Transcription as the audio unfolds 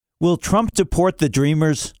Will Trump deport the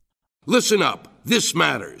Dreamers? Listen up. This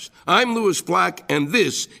matters. I'm Louis Black, and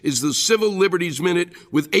this is the Civil Liberties Minute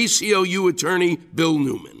with ACLU attorney Bill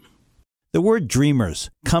Newman. The word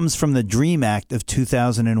Dreamers comes from the DREAM Act of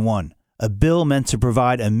 2001, a bill meant to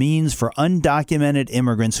provide a means for undocumented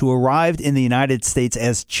immigrants who arrived in the United States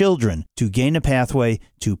as children to gain a pathway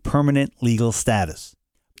to permanent legal status.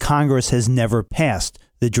 Congress has never passed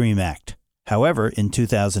the DREAM Act. However, in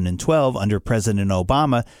 2012, under President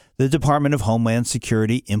Obama, the Department of Homeland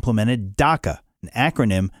Security implemented DACA, an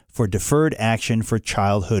acronym for Deferred Action for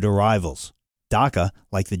Childhood Arrivals. DACA,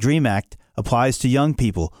 like the DREAM Act, applies to young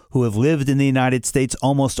people who have lived in the United States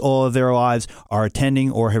almost all of their lives, are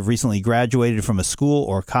attending or have recently graduated from a school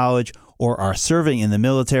or college, or are serving in the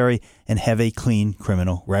military and have a clean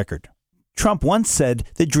criminal record. Trump once said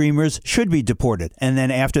the Dreamers should be deported, and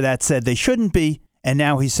then after that said they shouldn't be, and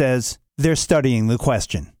now he says they're studying the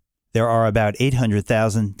question. There are about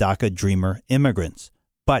 800,000 DACA Dreamer immigrants.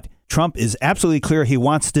 But Trump is absolutely clear he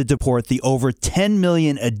wants to deport the over 10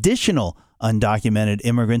 million additional undocumented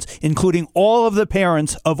immigrants, including all of the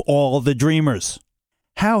parents of all the Dreamers.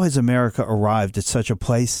 How has America arrived at such a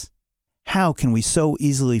place? How can we so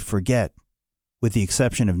easily forget? With the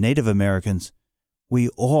exception of Native Americans, we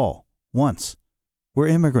all once were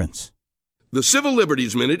immigrants. The Civil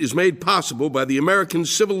Liberties Minute is made possible by the American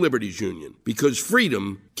Civil Liberties Union because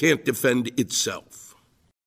freedom can't defend itself.